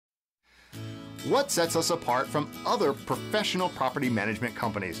What sets us apart from other professional property management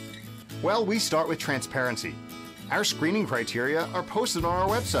companies? Well, we start with transparency. Our screening criteria are posted on our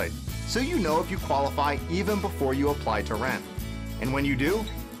website, so you know if you qualify even before you apply to rent. And when you do,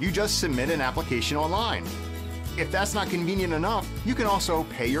 you just submit an application online. If that's not convenient enough, you can also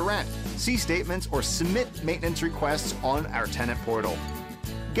pay your rent, see statements, or submit maintenance requests on our tenant portal.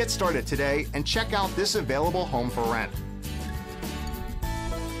 Get started today and check out this available home for rent.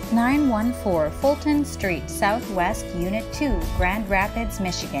 914 Fulton Street Southwest, Unit 2, Grand Rapids,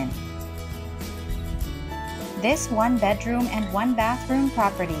 Michigan. This 1-bedroom and 1-bathroom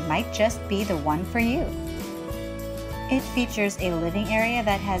property might just be the one for you. It features a living area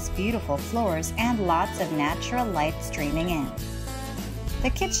that has beautiful floors and lots of natural light streaming in. The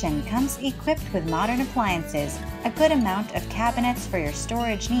kitchen comes equipped with modern appliances, a good amount of cabinets for your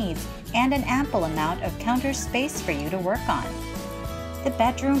storage needs, and an ample amount of counter space for you to work on. The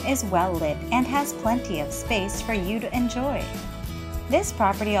bedroom is well lit and has plenty of space for you to enjoy. This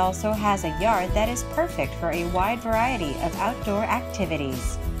property also has a yard that is perfect for a wide variety of outdoor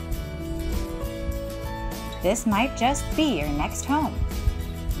activities. This might just be your next home.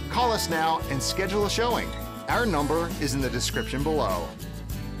 Call us now and schedule a showing. Our number is in the description below.